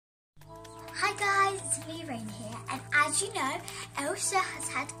me, Rain here, and as you know, Elsa has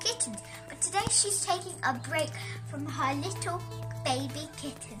had kittens, but today she's taking a break from her little baby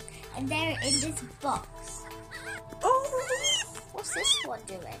kitten, and they're in this box. Oh! What's this one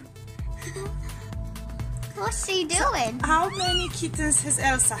doing? What's she doing? So how many kittens has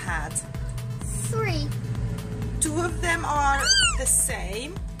Elsa had? 3. 2 of them are the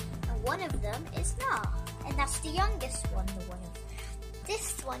same. And one of them is not. And that's the youngest one,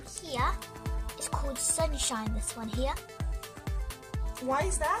 This one here is called Sunshine, this one here. Why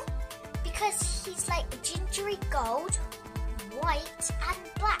is that? Because he's like gingery gold, white and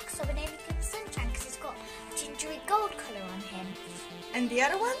black. So we're naming him Sunshine because he's got gingery gold colour on him. And the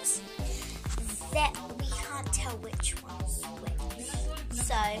other ones? That we can't tell which one's which.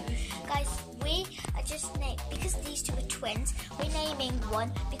 So, guys, we are just because these 2 are twins, we're naming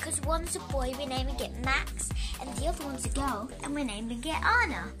one. Because one's a boy, we're naming it Max, and the other one's a girl, and we're naming it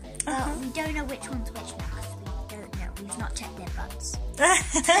Anna. We don't know which one's which now because we don't know. We've not checked their butts.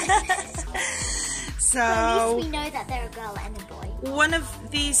 So at least we know that they're a girl and a boy. One of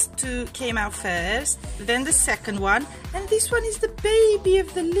these 2 came out first, then the second one, and this one is the baby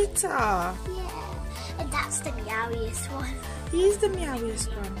of the litter. Yeah, and that's the meowiest one. He's the meowiest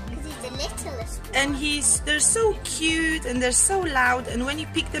one. Because he's the littlest one. And they're so cute and they're so loud, and when you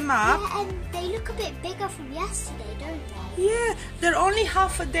pick them up... Yeah, and they look a bit bigger from yesterday, don't they? Yeah, they're only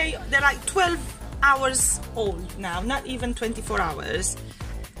half a day, they're like 12 hours old now, not even 24 hours.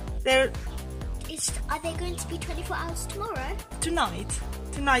 Are they going to be 24 hours tomorrow? Tonight,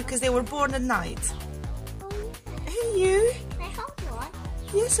 because they were born at night. Oh, yeah. Hey, you. Can I hold one?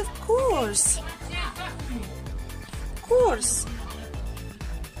 Yes, of course. Of course.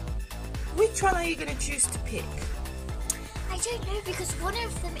 Which one are you going to choose to pick? I don't know, because one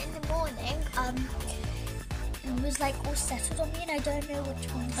of them in the morning was like all settled on me, and I don't know which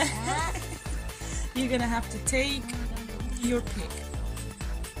one's that. You're going to have to take your pick.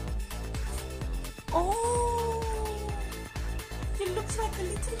 Oh, he looks like a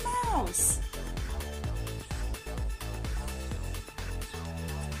little mouse.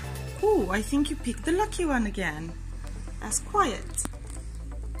 Oh, I think you picked the lucky one again. That's quiet.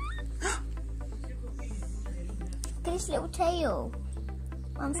 Look at his little tail.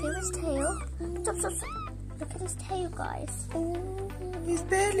 Mum, see his tail? Stop, stop, stop. Look at his tail, guys. Oh, he's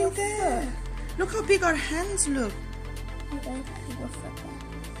barely there. Look how big our hands look.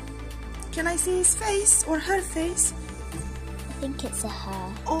 Can I see his face or her face? I think it's a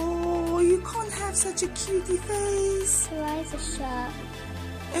her. Oh, you can't have such a cutie face. Her eyes are shut.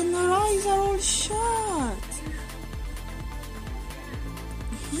 And her eyes are all shut.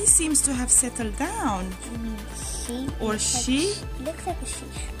 He seems to have settled down. You mean she? Or she? Looks like a she.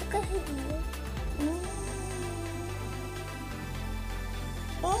 Look at her ears.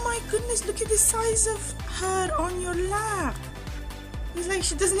 Oh my goodness, look at the size of her on your lap. It's like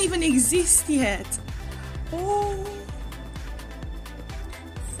she doesn't even exist yet. Oh.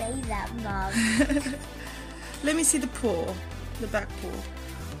 Say that, Mum. Let me see the paw, the back paw.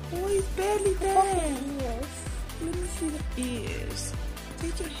 Oh, he's barely there. Let me see the ears.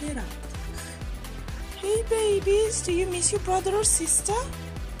 Take your head out. Hey babies, do you miss your brother or sister?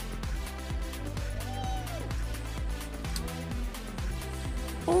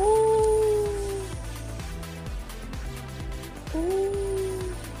 Oh.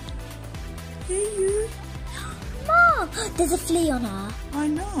 Oh. Hey you. Mom, there's a flea on her. I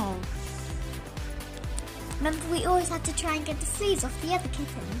know. Remember, we always had to try and get the fleas off the other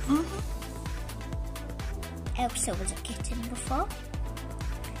kittens. Mm-hmm. Elsa was a kitten before.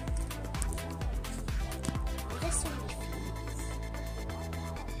 This one be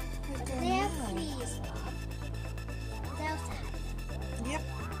fleas. They're fleas, Mom. Elsa had. Yep.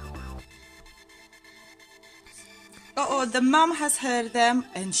 Uh-oh, the mom has heard them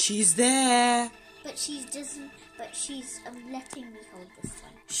and she's there. But she doesn't. But she's letting me hold this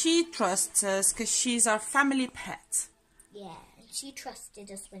one. She trusts us because she's our family pet. Yeah, and she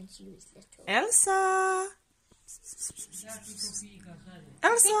trusted us when she was little. Elsa. I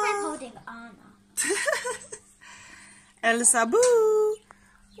Elsa. think I'm holding Anna. Elsa, boo.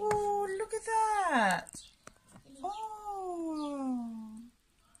 Oh, look at that. Oh.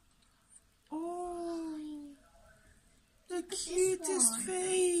 Oh. The cutest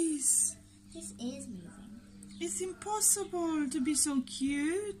face. His ears moving. It's impossible to be so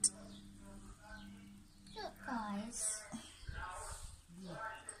cute. Look, guys.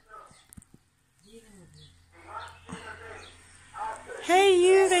 Hey,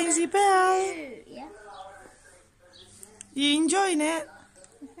 you, Daisy Bell. Yeah. You enjoying it?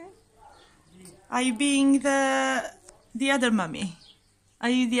 Are you being the other mummy? Are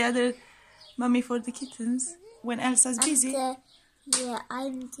you the other Mummy for the kittens when Elsa's busy. Yeah,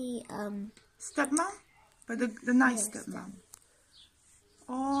 I'm the Stepmom? But the nice stepmom.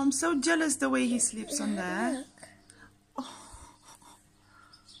 Oh, I'm so jealous the way he sleeps on there.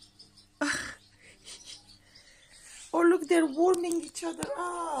 Oh, look, they're warming each other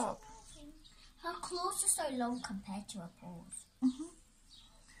up. Her claws are so long compared to her paws.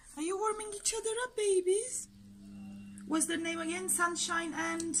 Are you warming each other up, babies? What's their name again? Sunshine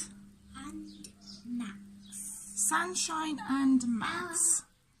and Max. Sunshine and Max.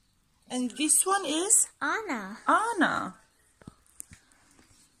 And this one is Anna. Anna.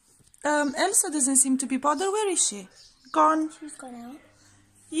 Elsa doesn't seem to be bothered. Where is she? Gone. She's gone out.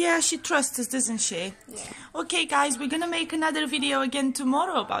 Yeah, she trusts us, doesn't she? Yeah. Okay, guys, we're gonna make another video again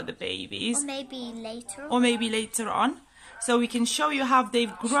tomorrow about the babies. Or maybe later. Or maybe later on. So we can show you how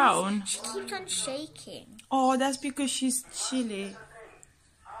they've grown. She keeps on shaking. Oh, that's because she's chilly.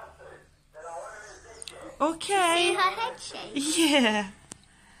 Okay. See her head shake? Yeah.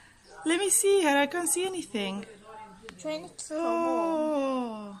 Let me see her. I can't see anything. Trying to keep her warm.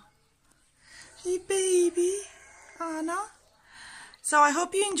 Oh. Hey, baby. Anna. So I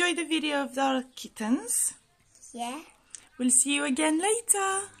hope you enjoyed the video of our kittens. Yeah. We'll see you again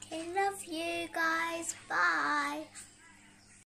later. Okay, love you guys. Bye.